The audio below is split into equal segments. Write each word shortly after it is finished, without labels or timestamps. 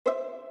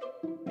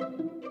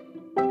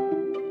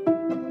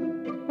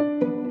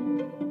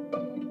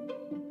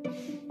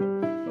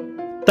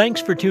Thanks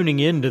for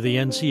tuning in to the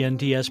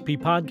NCNTSP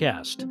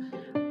podcast.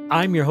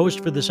 I'm your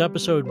host for this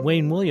episode,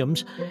 Wayne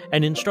Williams,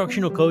 an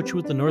instructional coach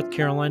with the North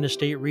Carolina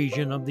State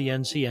region of the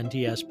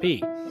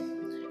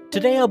NCNTSP.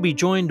 Today I'll be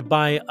joined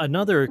by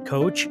another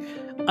coach,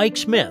 Ike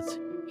Smith.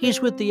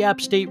 He's with the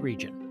App State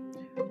region.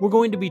 We're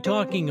going to be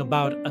talking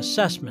about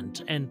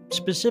assessment and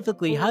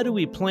specifically how do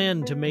we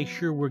plan to make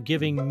sure we're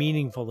giving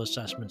meaningful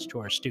assessments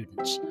to our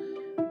students.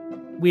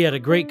 We had a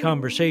great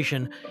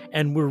conversation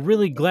and we're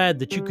really glad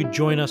that you could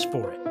join us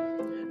for it.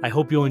 I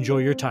hope you'll enjoy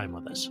your time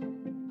with us.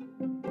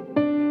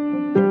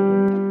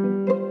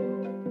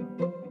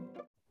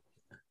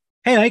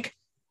 Hey, Ike.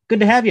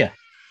 Good to have you.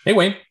 Hey,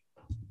 Wayne.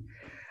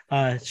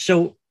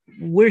 So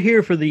we're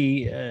here for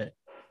the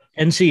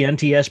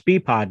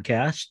NCNTSB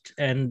podcast,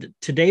 and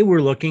today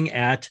we're looking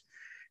at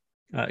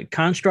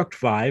Construct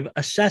 5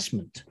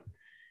 assessment.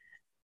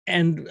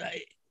 And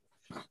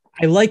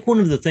I like one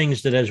of the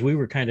things that, as we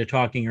were kind of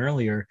talking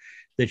earlier,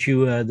 that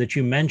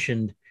you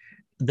mentioned,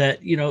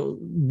 that, you know,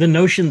 the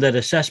notion that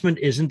assessment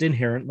isn't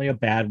inherently a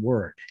bad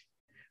word.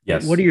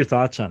 Yes. What are your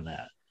thoughts on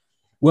that?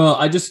 Well,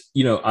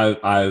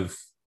 I've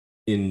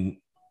in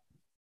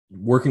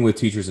working with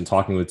teachers and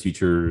talking with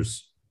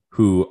teachers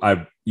who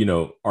are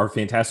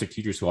fantastic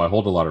teachers who I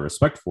hold a lot of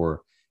respect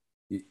for.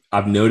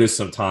 I've noticed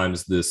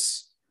sometimes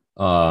this,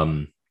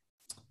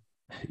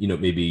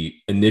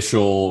 maybe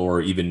initial or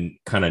even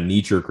kind of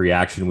knee-jerk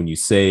reaction when you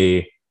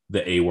say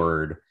the A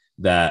word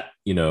that,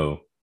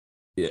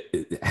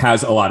 it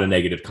has a lot of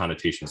negative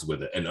connotations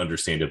with it, and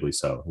understandably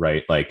so,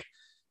 right? Like,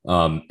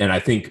 and I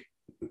think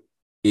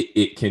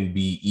it can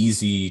be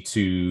easy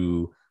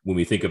to, when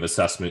we think of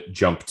assessment,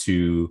 jump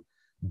to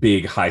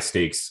big, high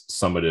stakes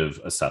summative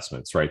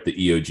assessments, right? The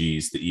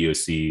EOGs, the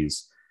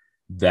EOCs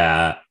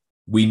that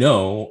we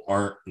know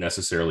aren't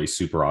necessarily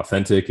super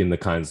authentic in the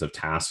kinds of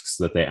tasks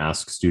that they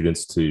ask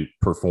students to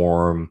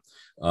perform,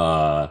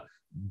 are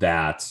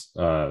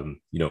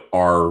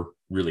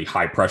really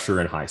high pressure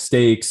and high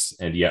stakes,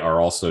 and yet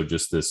are also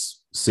just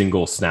this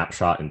single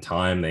snapshot in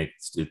time.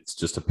 It's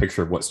just a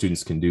picture of what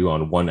students can do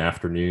on one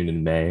afternoon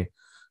in May.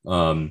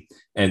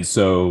 And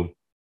so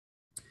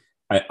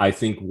I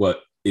think what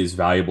is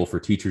valuable for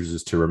teachers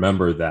is to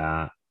remember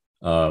that,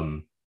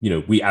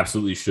 we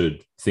absolutely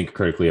should think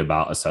critically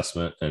about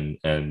assessment,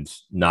 and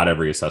not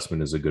every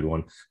assessment is a good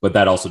one, but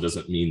that also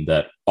doesn't mean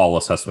that all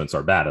assessments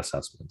are bad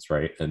assessments,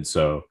 right? And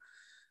so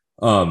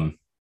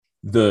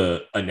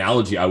the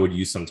analogy I would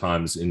use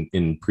sometimes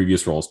in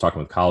previous roles talking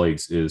with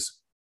colleagues is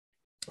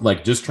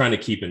like just trying to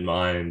keep in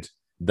mind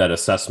that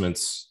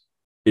assessments,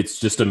 it's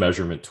just a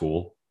measurement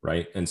tool,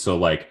 right? And so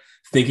like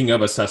thinking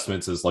of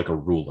assessments as like a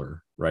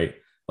ruler, right?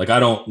 Like I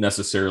don't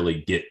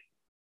necessarily get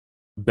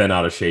bent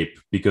out of shape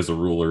because a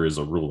ruler is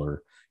a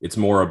ruler. It's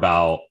more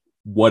about,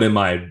 what am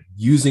I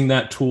using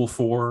that tool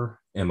for?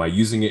 Am I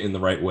using it in the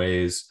right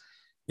ways?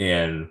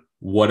 And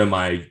what am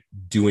I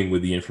doing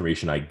with the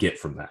information I get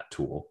from that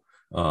tool?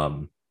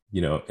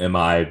 Am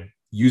I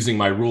using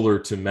my ruler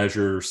to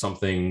measure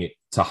something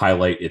to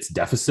highlight its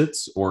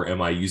deficits, or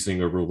am I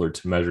using a ruler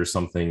to measure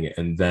something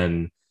and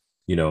then,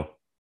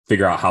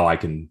 figure out how I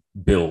can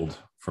build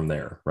from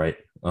there, right?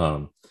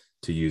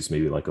 To use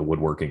maybe like a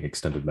woodworking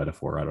extended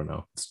metaphor. I don't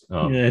know.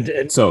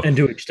 And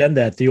to extend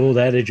that, the old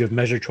adage of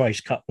measure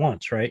twice, cut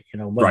once, right?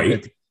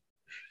 Right.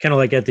 Kind of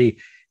like at the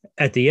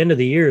end of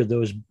the year,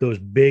 those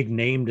big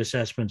named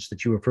assessments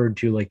that you referred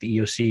to, like the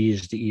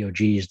EOCs, the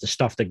EOGs, the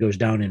stuff that goes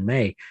down in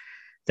May,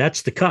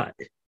 that's the cut.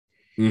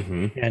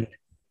 Mm-hmm. And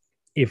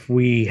if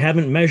we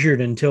haven't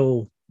measured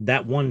until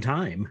that one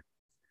time,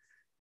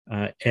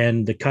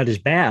 and the cut is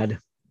bad,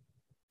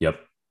 yep,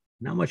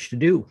 not much to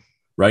do.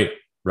 Right.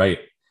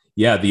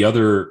 Yeah. The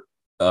other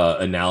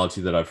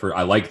analogy that I've heard,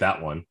 I like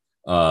that one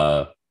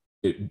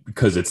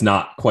because it's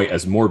not quite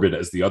as morbid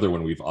as the other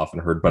one we've often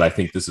heard, but I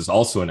think this is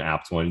also an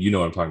apt one. You know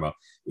what I'm talking about,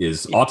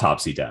 is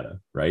autopsy data,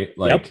 right?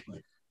 Like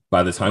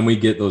by the time we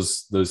get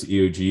those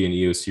EOG and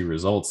EOC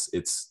results,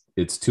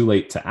 it's too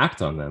late to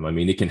act on them. I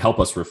mean, it can help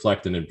us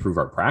reflect and improve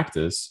our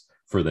practice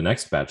for the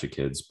next batch of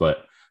kids,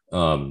 but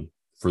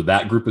for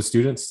that group of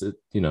students,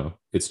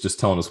 it's just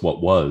telling us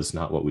what was,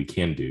 not what we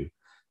can do.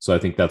 So I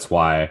think that's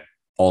why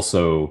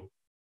also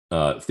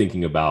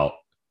thinking about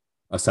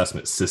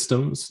assessment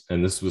systems,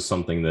 and this was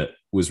something that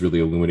was really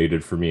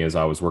illuminated for me as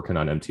I was working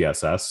on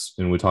MTSS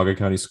in Watauga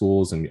County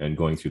schools and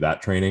going through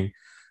that training,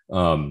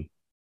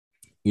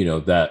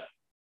 that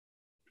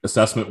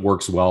assessment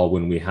works well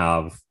when we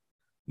have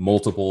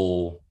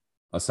multiple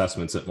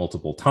assessments at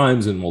multiple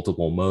times in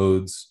multiple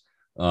modes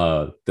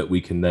that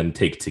we can then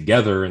take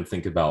together and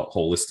think about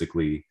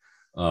holistically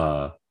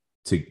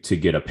to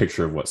get a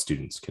picture of what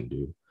students can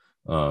do.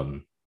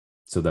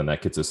 So then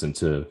that gets us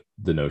into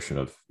the notion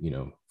of,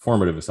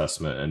 formative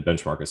assessment and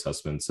benchmark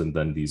assessments, and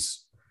then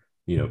these,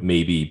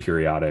 maybe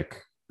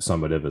periodic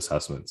summative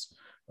assessments.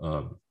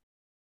 So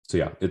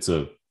yeah, it's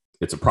a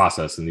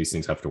process, and these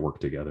things have to work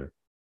together.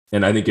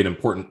 And I think an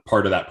important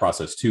part of that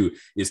process too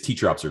is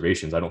teacher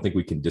observations. I don't think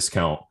we can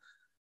discount,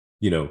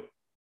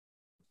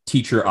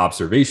 teacher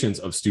observations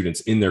of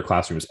students in their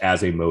classrooms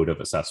as a mode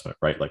of assessment,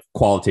 right? Like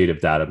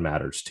qualitative data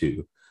matters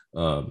too.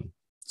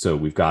 So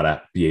we've got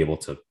to be able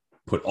to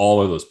put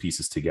all of those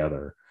pieces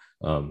together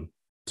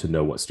to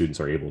know what students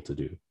are able to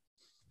do.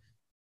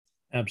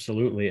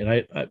 Absolutely.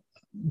 And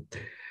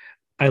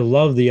I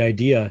love the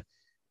idea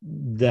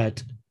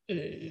that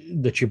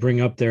you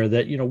bring up there,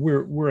 that,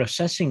 we're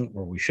assessing,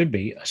 or we should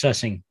be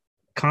assessing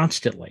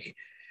constantly.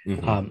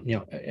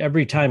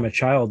 Every time a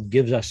child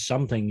gives us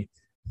something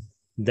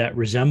that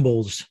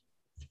resembles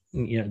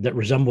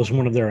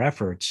one of their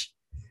efforts,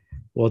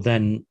 well,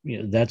 then,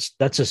 that's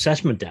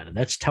assessment data.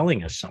 That's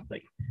telling us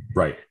something.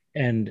 Right.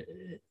 And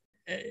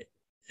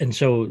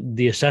so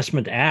the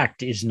assessment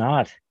act is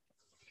not,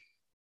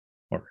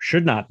 or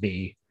should not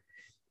be,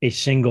 a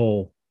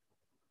single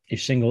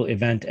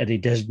event at a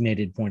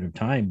designated point of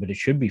time, but it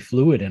should be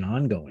fluid and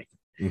ongoing.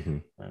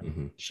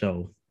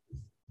 So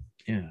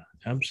yeah,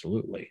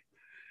 absolutely.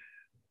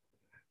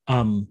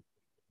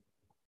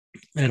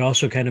 It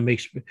also kind of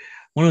makes,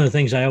 one of the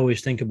things I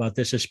always think about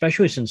this,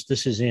 especially since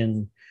this is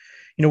in,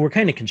 we're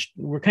kind of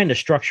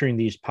structuring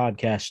these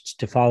podcasts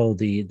to follow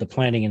the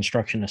planning,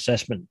 instruction,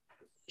 assessment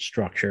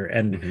structure.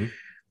 And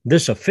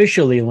this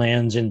officially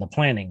lands in the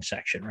planning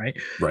section, right?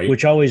 Right.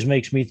 Which always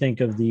makes me think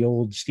of the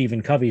old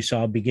Stephen Covey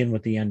saw, begin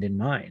with the end in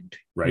mind,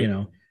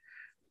 right?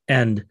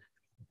 And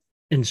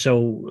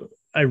so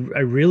I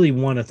really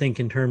want to think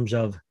in terms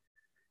of,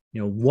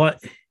 what,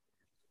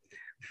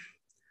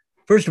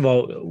 first of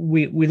all,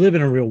 we live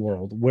in a real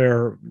world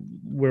where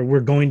we're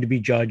going to be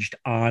judged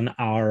on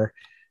our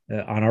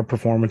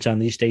performance on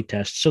these state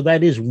tests. So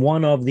that is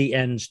one of the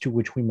ends to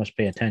which we must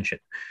pay attention.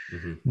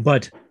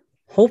 But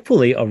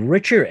hopefully a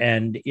richer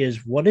end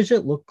is, what does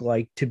it look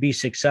like to be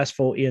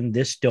successful in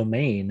this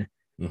domain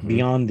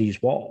beyond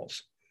these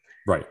walls?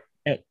 Right.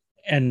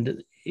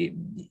 And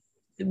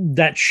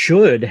that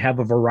should have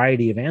a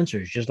variety of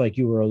answers, just like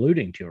you were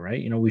alluding to,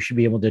 right? We should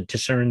be able to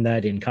discern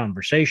that in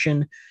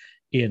conversation,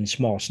 in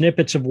small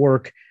snippets of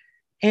work,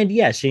 and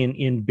yes,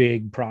 in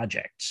big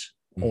projects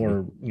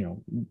or,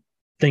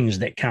 things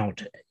that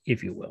count,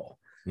 if you will.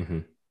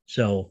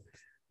 So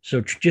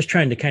just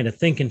trying to kind of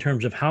think in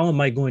terms of, how am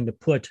I going to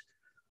put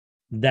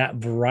that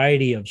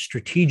variety of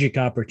strategic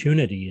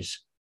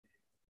opportunities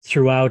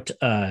throughout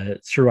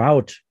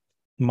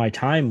my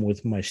time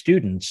with my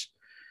students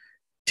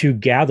to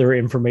gather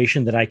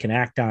information that I can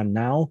act on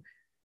now,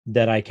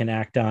 that I can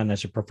act on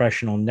as a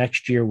professional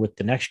next year with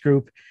the next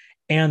group,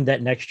 and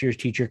that next year's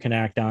teacher can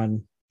act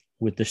on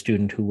with the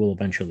student who will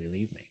eventually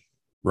leave me.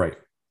 Right.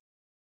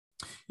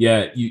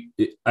 Yeah.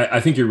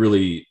 I think you're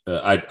really,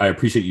 I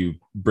appreciate you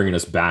bringing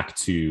us back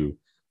to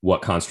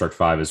what Construct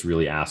 5 is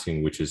really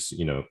asking, which is,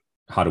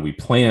 how do we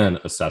plan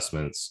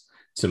assessments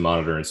to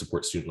monitor and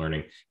support student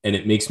learning? And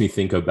it makes me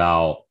think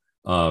about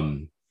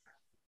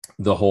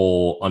the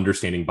whole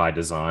understanding by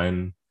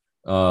design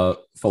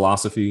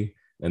philosophy,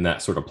 and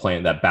that sort of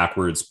that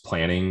backwards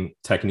planning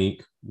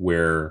technique,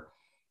 where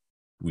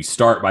we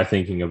start by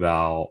thinking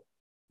about,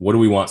 what do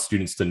we want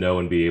students to know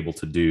and be able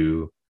to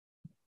do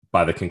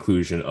by the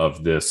conclusion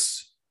of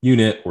this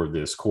unit or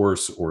this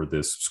course or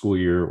this school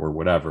year or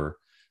whatever.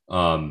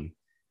 And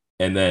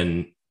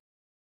then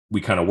we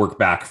kind of work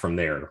back from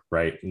there,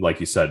 right? Like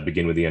you said,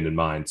 begin with the end in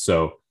mind.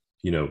 So,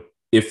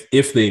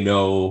 if they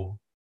know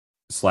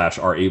 /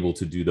 are able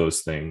to do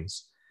those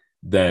things,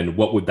 then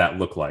what would that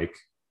look like?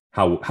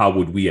 How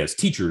would we as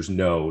teachers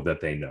know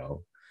that they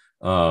know?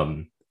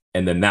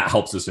 And then that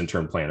helps us in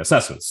turn plan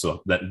assessments.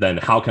 So then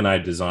how can I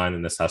design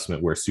an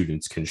assessment where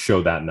students can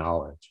show that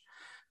knowledge?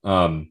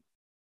 And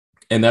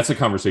that's a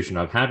conversation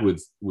I've had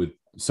with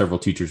several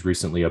teachers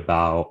recently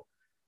about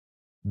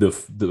the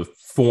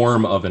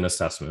form of an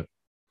assessment.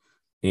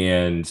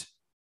 And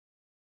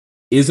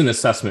is an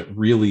assessment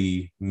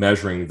really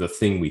measuring the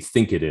thing we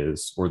think it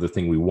is, or the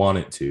thing we want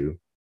it to?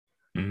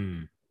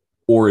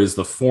 Or is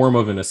the form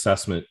of an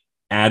assessment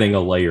adding a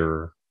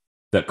layer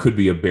that could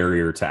be a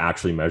barrier to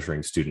actually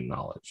measuring student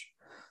knowledge?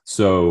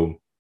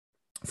 So,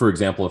 for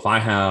example, if I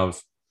have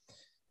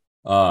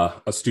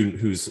a student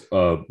who's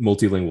a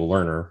multilingual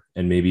learner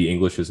and maybe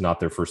English is not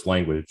their first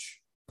language,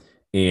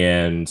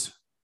 and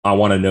I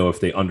want to know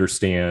if they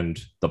understand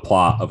the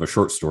plot of a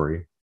short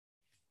story,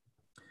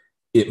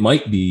 it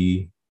might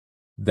be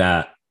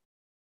that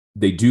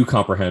they do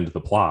comprehend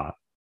the plot,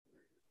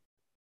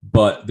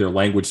 but their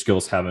language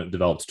skills haven't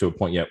developed to a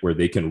point yet where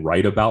they can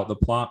write about the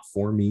plot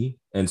for me.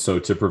 And so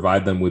to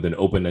provide them with an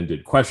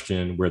open-ended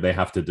question where they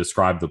have to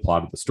describe the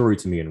plot of the story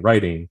to me in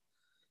writing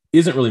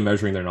isn't really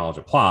measuring their knowledge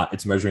of plot.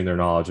 It's measuring their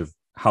knowledge of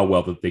how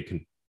well that they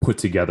can put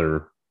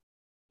together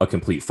a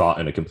complete thought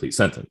in a complete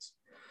sentence.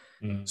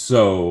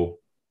 So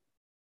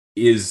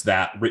is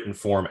that written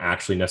form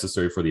actually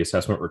necessary for the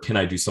assessment, or can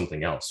I do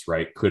something else,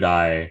 right? Could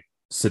I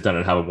sit down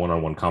and have a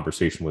one-on-one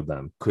conversation with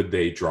them? Could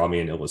they draw me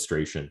an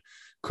illustration?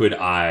 Could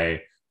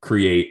I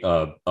create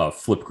a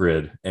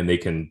Flipgrid and they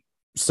can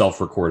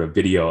self-record a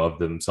video of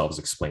themselves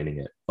explaining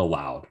it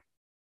aloud?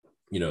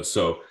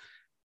 So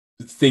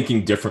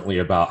thinking differently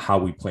about how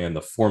we plan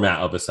the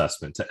format of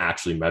assessment to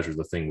actually measure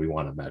the thing we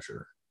want to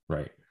measure,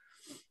 right?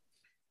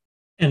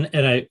 And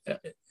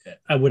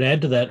I would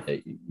add to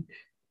that,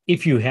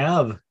 if you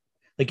have,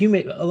 like,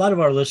 a lot of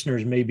our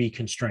listeners may be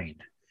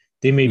constrained.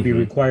 They may be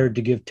required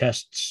to give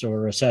tests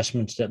or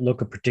assessments that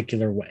look a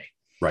particular way.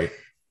 Right.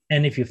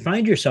 And if you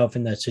find yourself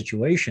in that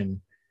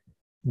situation,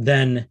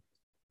 then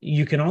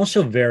you can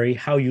also vary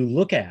how you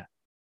look at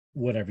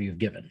whatever you've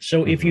given.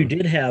 So if you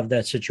did have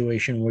that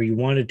situation where you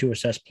wanted to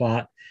assess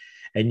plot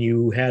and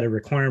you had a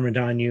requirement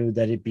on you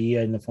that it be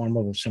in the form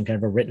of some kind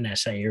of a written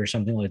essay or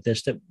something like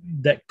this,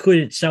 that could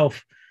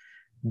itself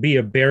be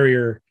a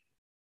barrier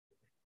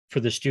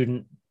for the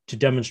student to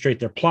demonstrate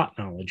their plot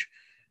knowledge.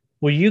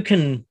 Well, you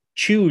can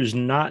choose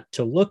not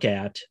to look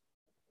at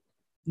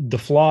the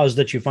flaws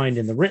that you find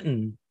in the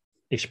written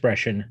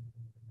expression,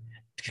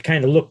 to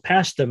kind of look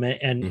past them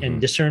and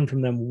discern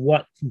from them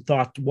what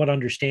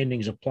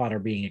understandings of plot are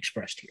being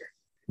expressed here.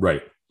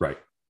 Right. Right.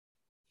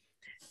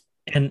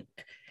 And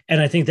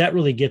I think that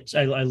really gets,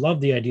 I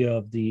love the idea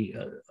of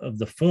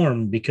the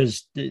form,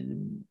 because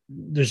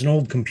there's an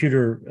old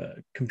computer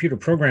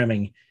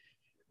programming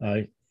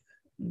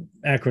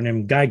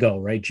acronym GIGO,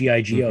 right?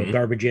 GIGO,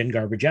 garbage in,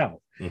 garbage out.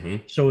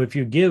 So if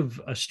you give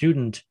a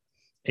student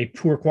a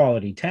poor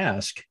quality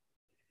task,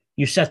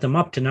 you set them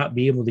up to not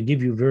be able to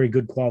give you very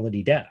good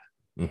quality data.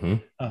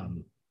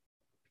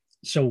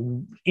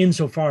 So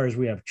insofar as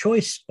we have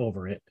choice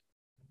over it,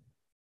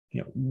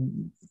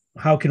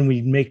 how can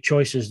we make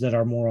choices that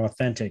are more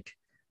authentic,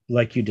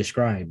 like you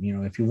described?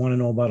 If you want to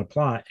know about a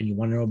plot and you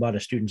want to know about a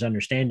student's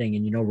understanding,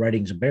 and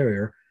writing's a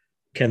barrier,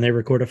 can they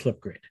record a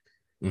Flipgrid?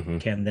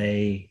 Can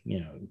they,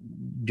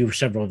 do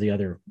several of the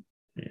other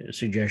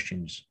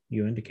suggestions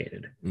you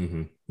indicated?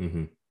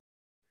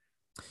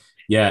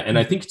 Yeah. And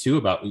I think too,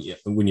 about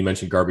when you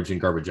mentioned garbage in,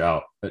 garbage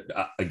out,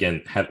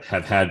 again,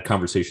 have had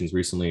conversations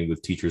recently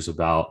with teachers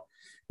about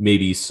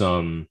maybe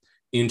some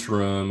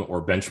interim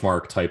or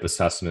benchmark type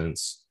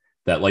assessments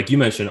that, like you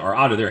mentioned, are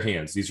out of their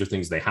hands. These are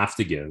things they have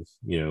to give,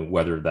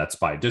 whether that's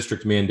by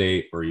district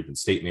mandate or even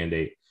state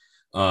mandate.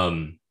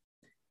 And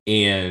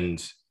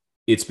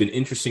it's been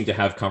interesting to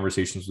have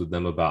conversations with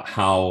them about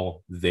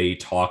how they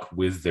talk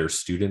with their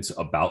students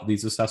about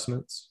these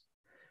assessments,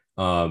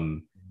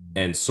 and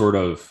sort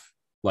of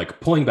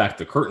like pulling back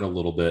the curtain a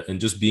little bit and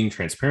just being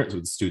transparent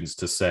with students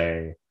to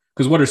say,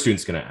 because what are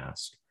students going to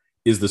ask?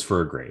 Is this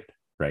for a grade?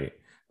 Right.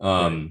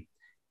 Right.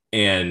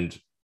 And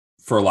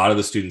for a lot of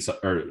the students,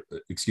 or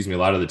excuse me, a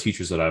lot of the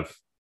teachers that I've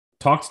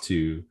talked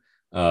to,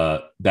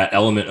 that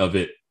element of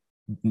it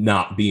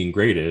not being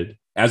graded,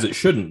 as it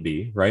shouldn't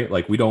be, right?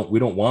 Like we don't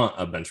want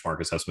a benchmark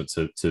assessment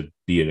to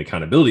be an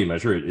accountability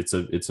measure. It's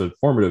a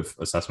formative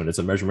assessment. It's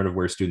a measurement of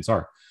where students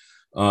are.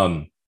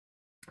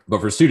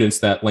 But for students,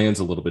 that lands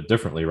a little bit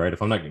differently, right?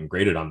 If I'm not getting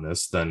graded on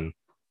this, then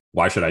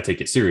why should I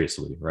take it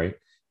seriously, right?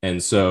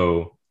 And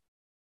so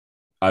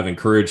I've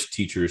encouraged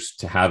teachers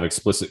to have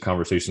explicit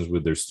conversations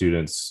with their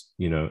students,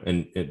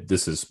 and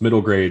this is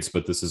middle grades,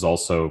 but this is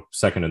also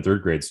second and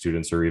third grade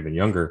students, or even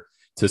younger,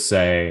 to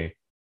say,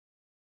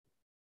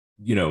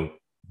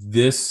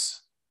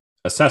 this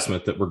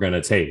assessment that we're going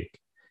to take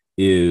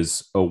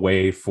is a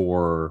way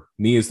for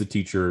me as the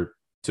teacher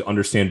to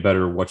understand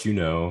better what you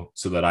know,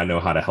 so that I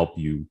know how to help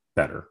you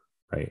better,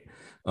 right?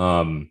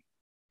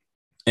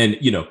 And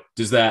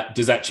does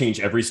that change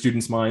every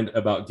student's mind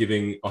about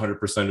giving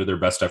 100% of their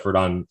best effort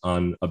on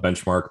a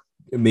benchmark?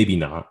 Maybe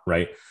not,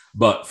 right?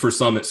 But for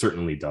some, it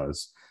certainly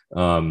does.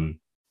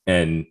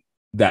 And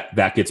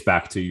that gets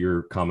back to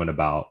your comment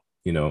about,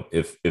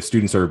 if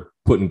students are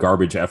putting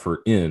garbage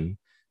effort in,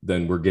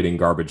 then we're getting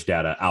garbage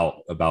data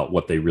out about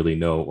what they really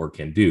know or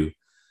can do.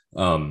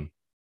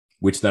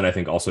 Which then I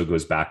think also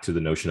goes back to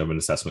the notion of an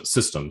assessment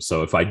system.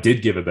 So if I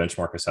did give a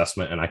benchmark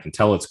assessment and I can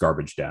tell it's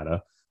garbage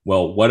data,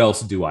 well, what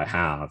else do I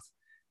have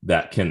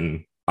that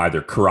can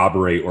either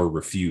corroborate or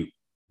refute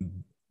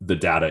the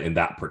data in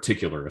that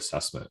particular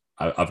assessment?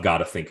 I've got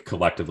to think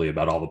collectively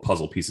about all the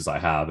puzzle pieces I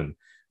have and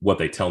what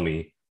they tell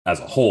me as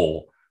a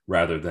whole,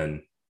 rather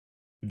than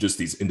just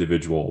these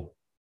individual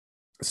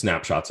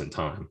snapshots in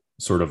time,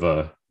 sort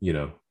of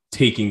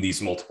taking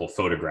these multiple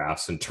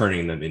photographs and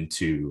turning them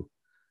into,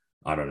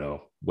 I don't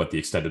know what the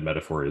extended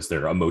metaphor is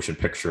there, a motion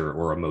picture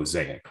or a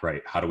mosaic,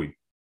 right? How do we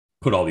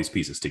put all these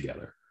pieces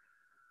together?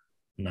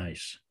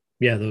 Nice.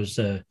 Yeah. Those,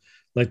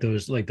 like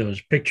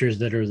those pictures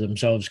that are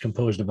themselves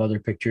composed of other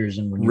pictures.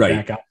 And when you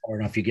back out far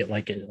enough, you get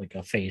like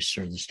a face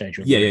or the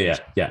statue. Yeah.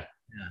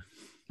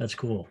 That's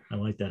cool. I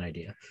like that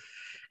idea.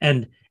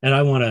 And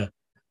I want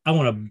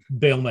to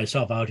bail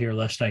myself out here,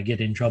 lest I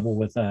get in trouble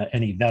with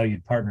any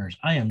valued partners.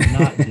 I am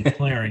not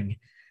declaring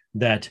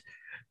that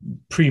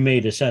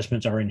pre-made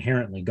assessments are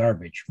inherently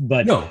garbage,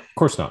 but no, of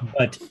course not.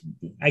 But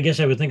I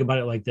guess I would think about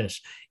it like this: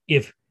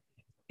 if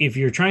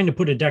you're trying to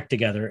put a deck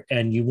together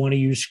and you want to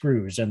use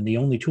screws, and the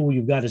only tool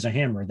you've got is a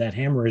hammer, that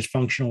hammer is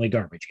functionally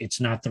garbage.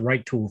 It's not the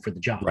right tool for the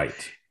job. Right.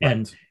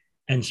 And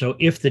so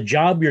if the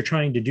job you're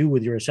trying to do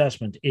with your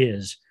assessment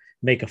is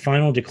make a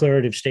final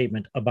declarative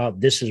statement about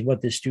this is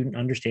what this student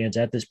understands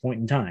at this point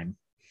in time,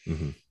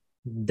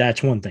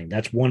 that's one thing.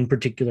 That's one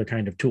particular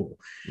kind of tool.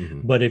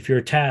 But if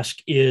your task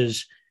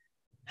is,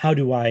 how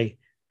do I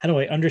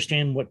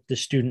understand what the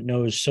student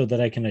knows so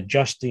that I can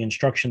adjust the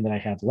instruction that I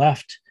have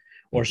left,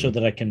 or so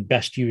that I can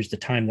best use the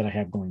time that I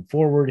have going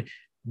forward.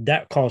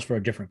 That calls for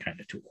a different kind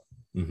of tool.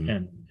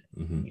 And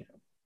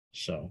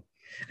so,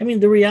 I mean,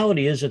 the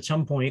reality is at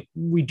some point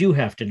we do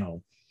have to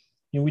know,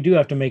 we do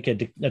have to make a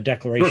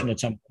declaration at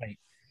some point.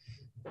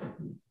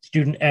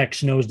 Student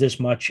X knows this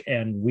much,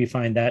 and we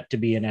find that to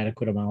be an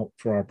adequate amount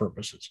for our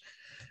purposes.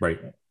 Right.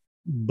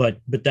 But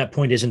that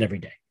point isn't every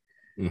day.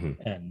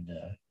 And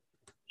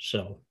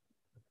so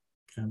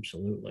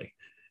absolutely.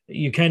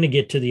 You kind of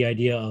get to the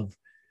idea of,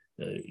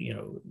 we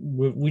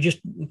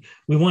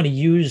want to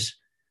use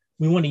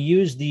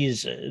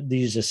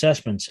these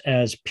assessments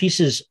as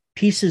pieces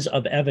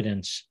of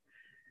evidence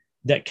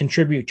that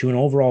contribute to an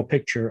overall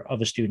picture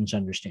of a student's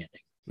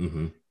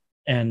understanding.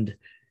 And,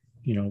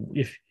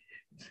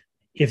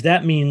 if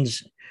that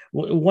means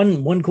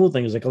one cool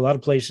thing is, like, a lot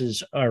of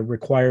places are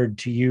required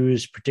to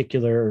use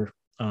particular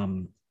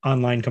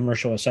online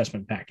commercial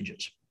assessment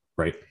packages.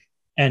 Right.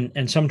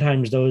 And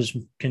sometimes those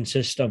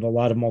consist of a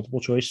lot of multiple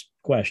choice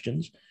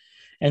questions.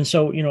 And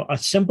so, a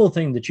simple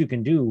thing that you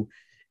can do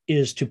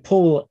is to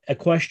pull a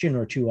question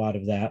or two out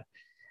of that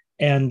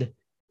and,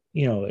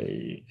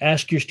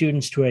 ask your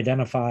students to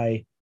identify,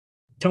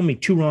 tell me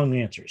 2 wrong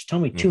answers. Tell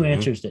me 2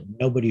 answers that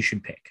nobody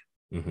should pick.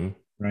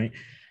 Right.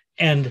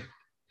 And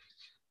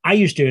I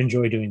used to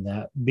enjoy doing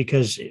that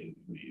because,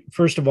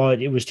 first of all,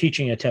 it was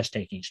teaching a test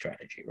taking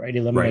strategy, right?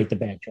 Eliminate the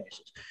bad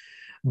choices.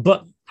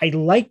 But I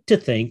like to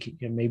think,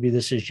 and maybe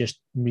this is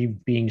just me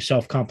being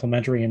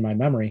self-complimentary in my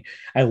memory,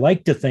 I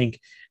like to think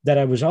that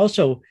I was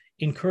also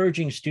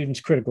encouraging students'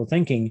 critical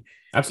thinking.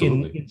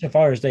 Absolutely.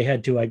 Insofar as they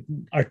had to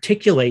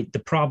articulate the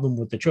problem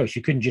with the choice.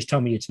 You couldn't just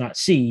tell me it's not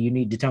C. You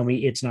need to tell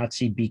me it's not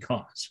C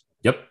because.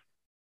 Yep.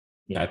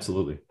 Yeah.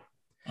 Absolutely.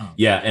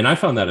 Yeah. And I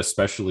found that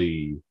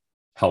especially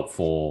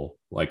helpful.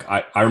 Like,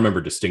 I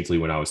remember distinctly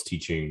when I was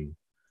teaching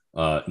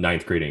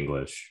 9th grade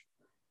English,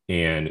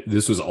 and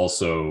this was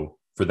also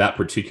for that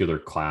particular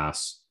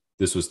class,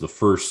 this was the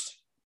first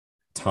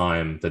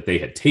time that they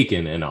had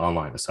taken an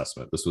online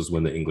assessment. This was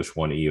when the English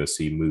 1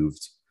 EOC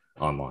moved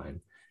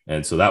online.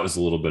 And so that was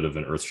a little bit of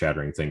an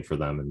earth-shattering thing for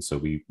them. And so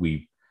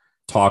we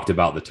talked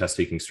about the test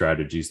taking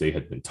strategies they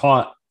had been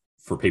taught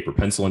for paper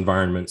pencil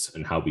environments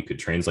and how we could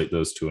translate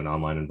those to an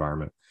online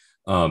environment.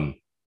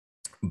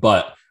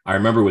 But I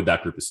remember with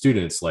that group of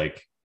students,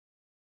 like,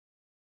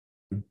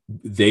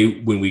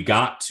 when we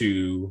got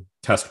to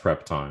test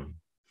prep time,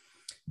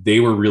 they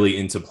were really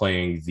into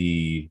playing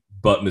the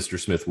 "But Mr.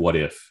 Smith, what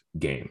if"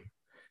 game.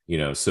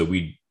 So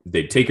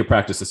they'd take a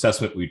practice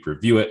assessment, we'd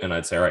review it, and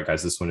I'd say, all right,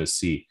 guys, this one is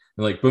C.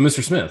 And like, but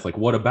Mr. Smith, like,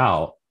 what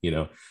about,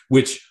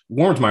 which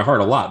warmed my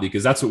heart a lot,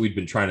 because that's what we'd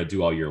been trying to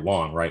do all year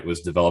long, right?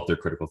 Was develop their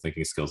critical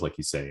thinking skills, like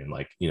you say, and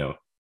like,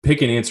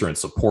 pick an answer and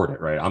support it,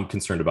 right? I'm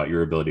concerned about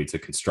your ability to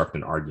construct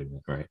an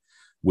argument, right?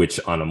 Which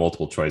on a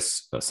multiple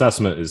choice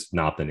assessment is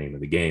not the name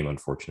of the game,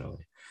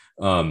 unfortunately.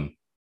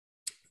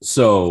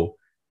 So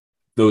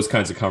those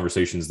kinds of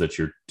conversations that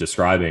you're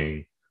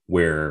describing,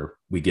 where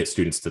we get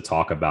students to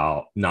talk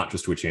about not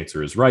just which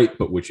answer is right,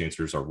 but which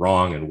answers are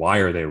wrong and why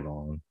are they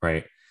wrong,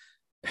 right?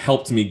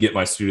 Helped me get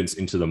my students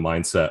into the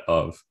mindset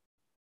of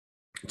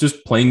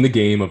just playing the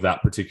game of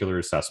that particular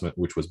assessment,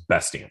 which was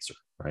best answer,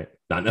 right?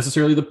 Not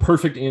necessarily the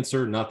perfect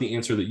answer, not the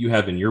answer that you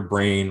have in your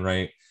brain,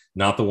 right?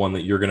 Not the one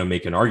that you're going to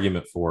make an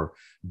argument for,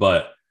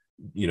 but,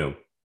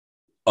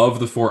 of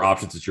the 4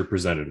 options that you're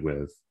presented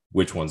with,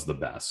 which one's the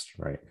best,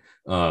 right?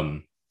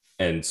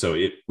 And so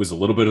it was a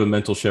little bit of a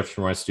mental shift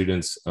for my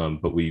students,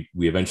 but we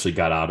eventually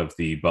got out of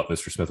the "But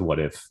Mr. Smith, what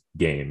if"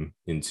 game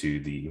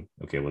into the,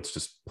 okay, let's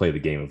just play the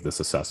game of this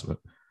assessment.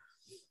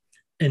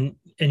 And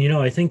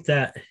I think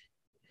that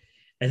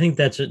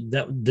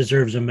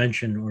deserves a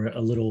mention, or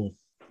a little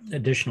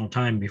additional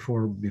time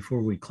before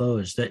we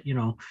close. That,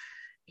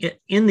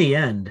 in the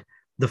end,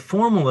 the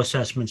formal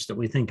assessments that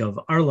we think of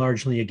are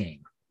largely a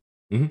game.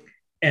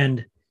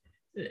 And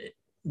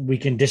we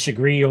can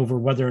disagree over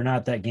whether or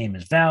not that game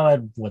is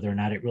valid, whether or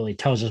not it really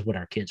tells us what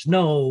our kids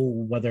know,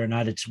 whether or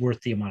not it's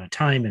worth the amount of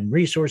time and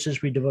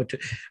resources we devote to.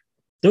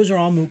 Those are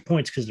all moot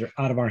points because they're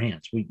out of our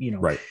hands.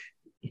 Right.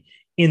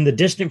 In the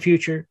distant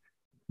future,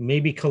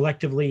 maybe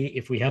collectively,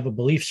 if we have a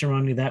belief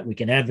surrounding that, we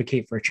can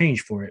advocate for a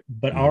change for it.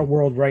 But our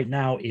world right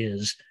now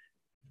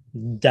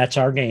that's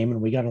our game, and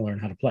we got to learn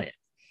how to play it.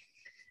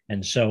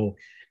 And so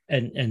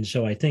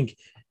I think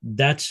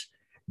that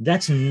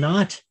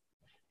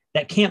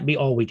can't be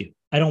all we do.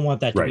 I don't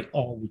want that to be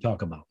all we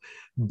talk about,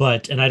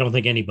 and I don't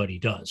think anybody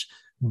does,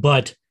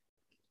 but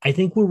I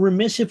think we're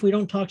remiss if we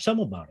don't talk some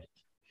about it.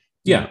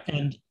 Yeah.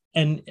 And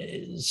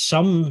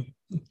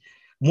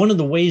one of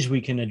the ways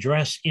we can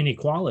address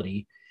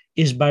inequality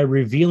is by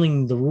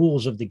revealing the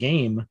rules of the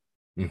game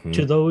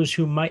to those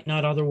who might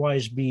not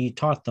otherwise be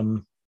taught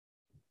them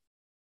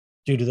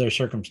due to their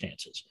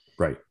circumstances.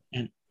 Right.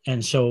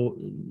 And so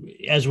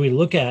as we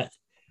look at,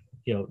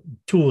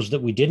 tools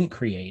that we didn't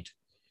create,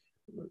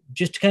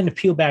 just to kind of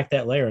peel back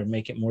that layer and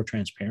make it more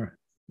transparent.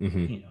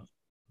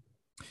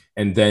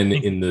 And then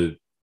in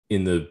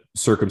the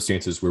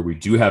circumstances where we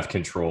do have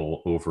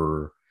control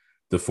over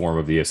the form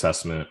of the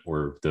assessment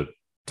or the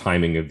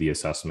timing of the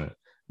assessment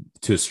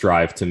to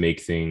strive to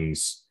make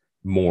things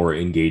more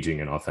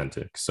engaging and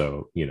authentic.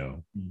 So,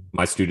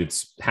 my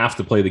students have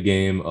to play the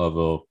game of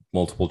a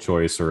multiple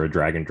choice or a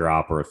drag and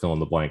drop or a fill in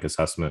the blank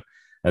assessment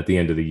at the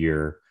end of the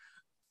year.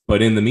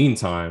 But in the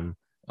meantime,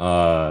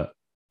 I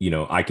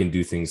can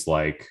do things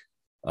like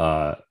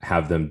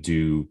have them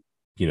do,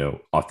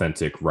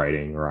 authentic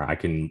writing, or I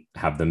can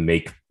have them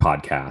make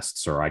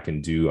podcasts, or I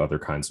can do other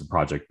kinds of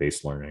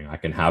project-based learning. I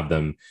can have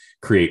them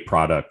create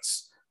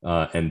products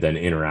and then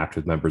interact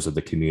with members of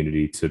the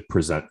community to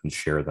present and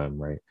share them.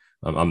 Right.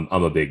 I'm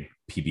a big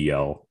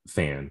PBL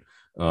fan.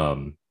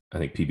 I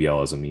think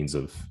PBL as a means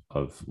of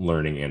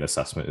learning and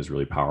assessment is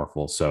really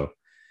powerful. So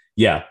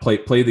yeah,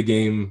 play the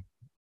game,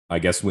 I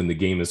guess, when the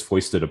game is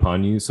foisted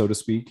upon you, so to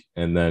speak.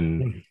 And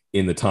then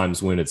in the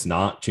times when it's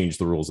not, change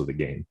the rules of the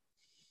game.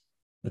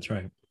 That's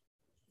right.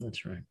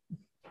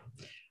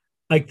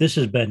 Ike, this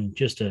has been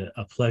just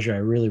a pleasure. I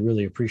really,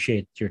 really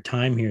appreciate your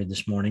time here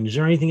this morning. Is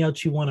there anything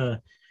else you want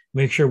to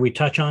make sure we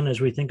touch on as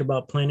we think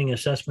about planning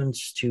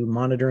assessments to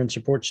monitor and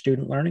support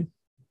student learning?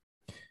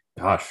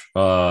 Gosh,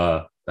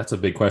 that's a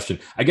big question.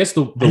 I guess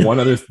the one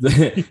other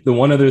the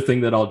one other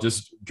thing that I'll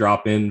just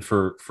drop in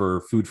for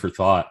food for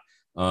thought.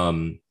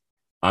 I'm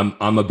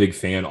a big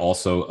fan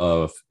also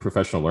of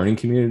professional learning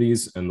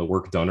communities and the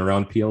work done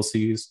around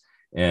PLCs.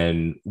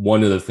 And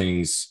one of the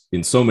things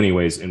in so many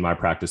ways in my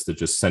practice that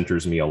just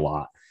centers me a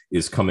lot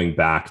is coming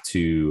back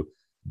to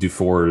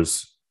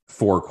Dufour's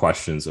 4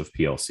 questions of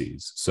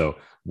PLCs. So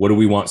what do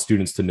we want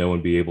students to know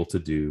and be able to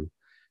do?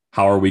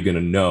 How are we going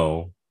to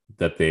know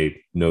that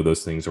they know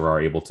those things or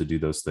are able to do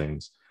those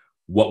things?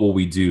 What will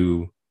we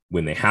do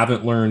when they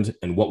haven't learned?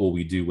 And what will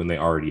we do when they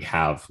already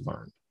have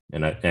learned?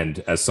 And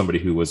as somebody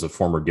who was a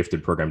former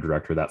gifted program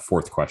director, that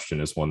 4th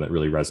question is one that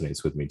really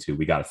resonates with me too.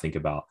 We got to think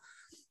about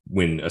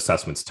when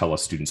assessments tell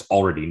us students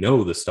already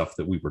know the stuff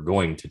that we were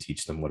going to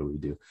teach them, what do we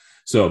do?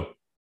 So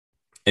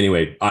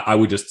anyway, I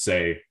would just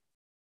say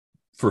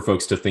for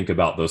folks to think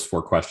about those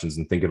 4 questions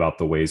and think about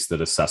the ways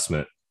that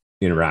assessment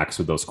interacts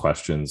with those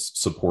questions,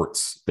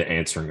 supports the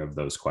answering of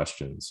those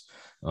questions.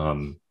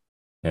 And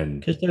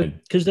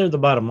because they're the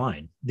bottom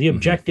line. The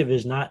objective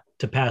is not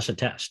to pass a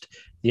test.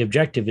 The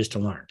objective is to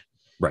learn.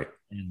 Right.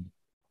 And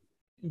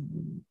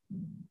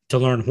to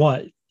learn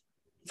what?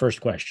 First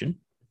question.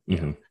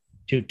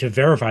 To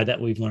verify that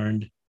we've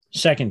learned.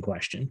 Second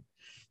question.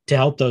 To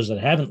help those that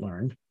haven't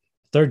learned.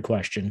 Third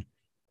question.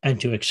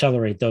 And to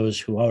accelerate those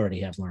who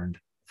already have learned.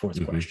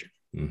 Fourth question.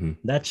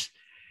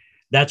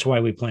 That's why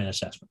we plan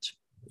assessments.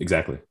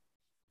 Exactly.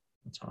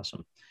 That's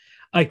awesome.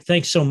 Ike,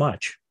 thanks so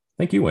much.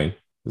 Thank you, Wayne.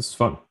 This is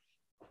fun.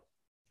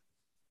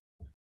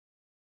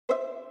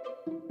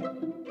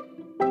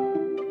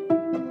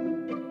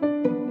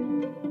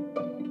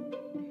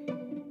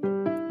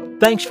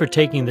 Thanks for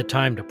taking the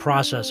time to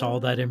process all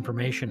that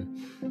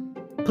information.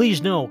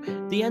 Please know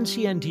the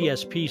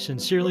NCNTSP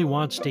sincerely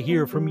wants to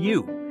hear from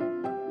you.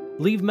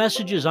 Leave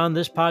messages on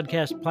this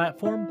podcast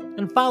platform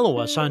and follow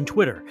us on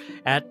Twitter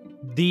at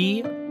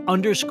 _NCNTSP.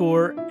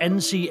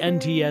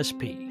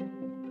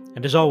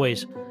 And as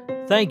always,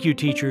 thank you,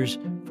 teachers,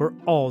 for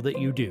all that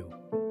you do.